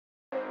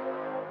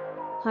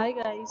Hi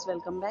guys,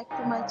 welcome back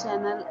to my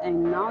channel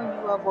and now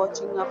you are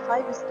watching a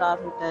 5-star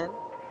hotel.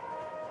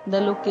 The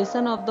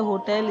location of the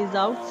hotel is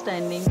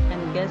outstanding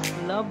and guests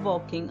love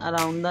walking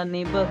around the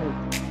neighborhood.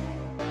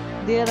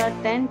 There are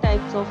 10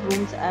 types of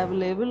rooms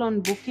available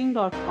on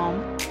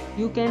booking.com.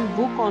 You can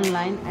book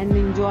online and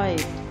enjoy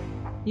it.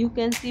 You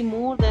can see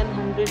more than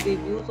 100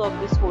 reviews of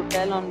this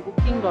hotel on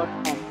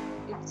booking.com.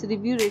 Its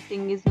review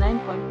rating is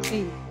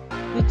 9.3,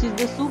 which is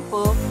the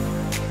superb.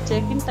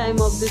 Check-in time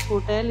of this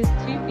hotel is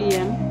 3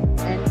 p.m.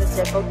 and the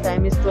checkout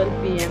time is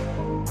 12 p.m.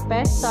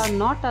 Pets are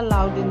not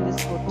allowed in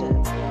this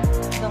hotel.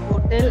 The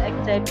hotel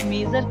accepts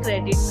major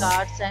credit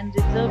cards and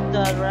reserves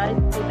the right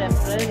to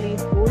temporarily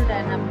hold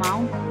an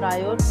amount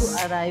prior to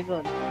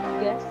arrival.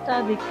 Guests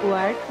are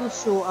required to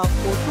show a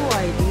photo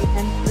ID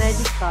and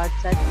credit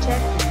cards at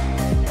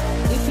check-in.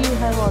 If you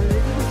have already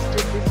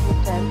visited this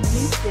hotel,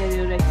 please share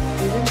your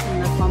experience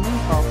in the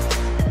comment box.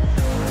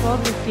 For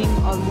booking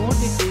or more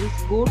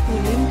details, go to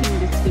link in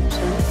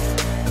description.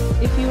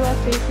 If you are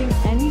facing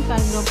any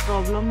kind of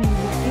problem in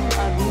booking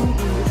a room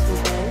in this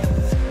hotel,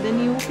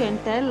 then you can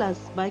tell us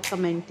by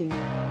commenting.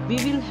 We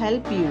will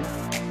help you.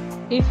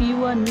 If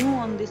you are new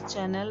on this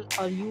channel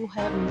or you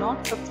have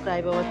not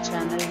subscribed our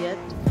channel yet,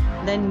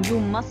 then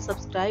you must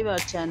subscribe our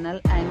channel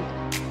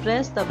and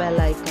press the bell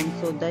icon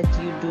so that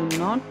you do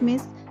not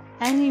miss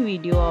any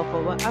video of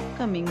our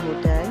upcoming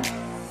hotel.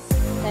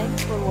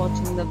 Thanks for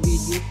watching the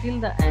video till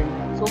the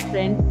end. So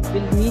friends,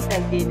 we'll meet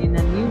again in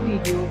a new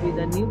video with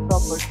a new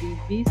property.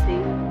 Be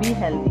safe, be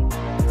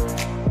healthy.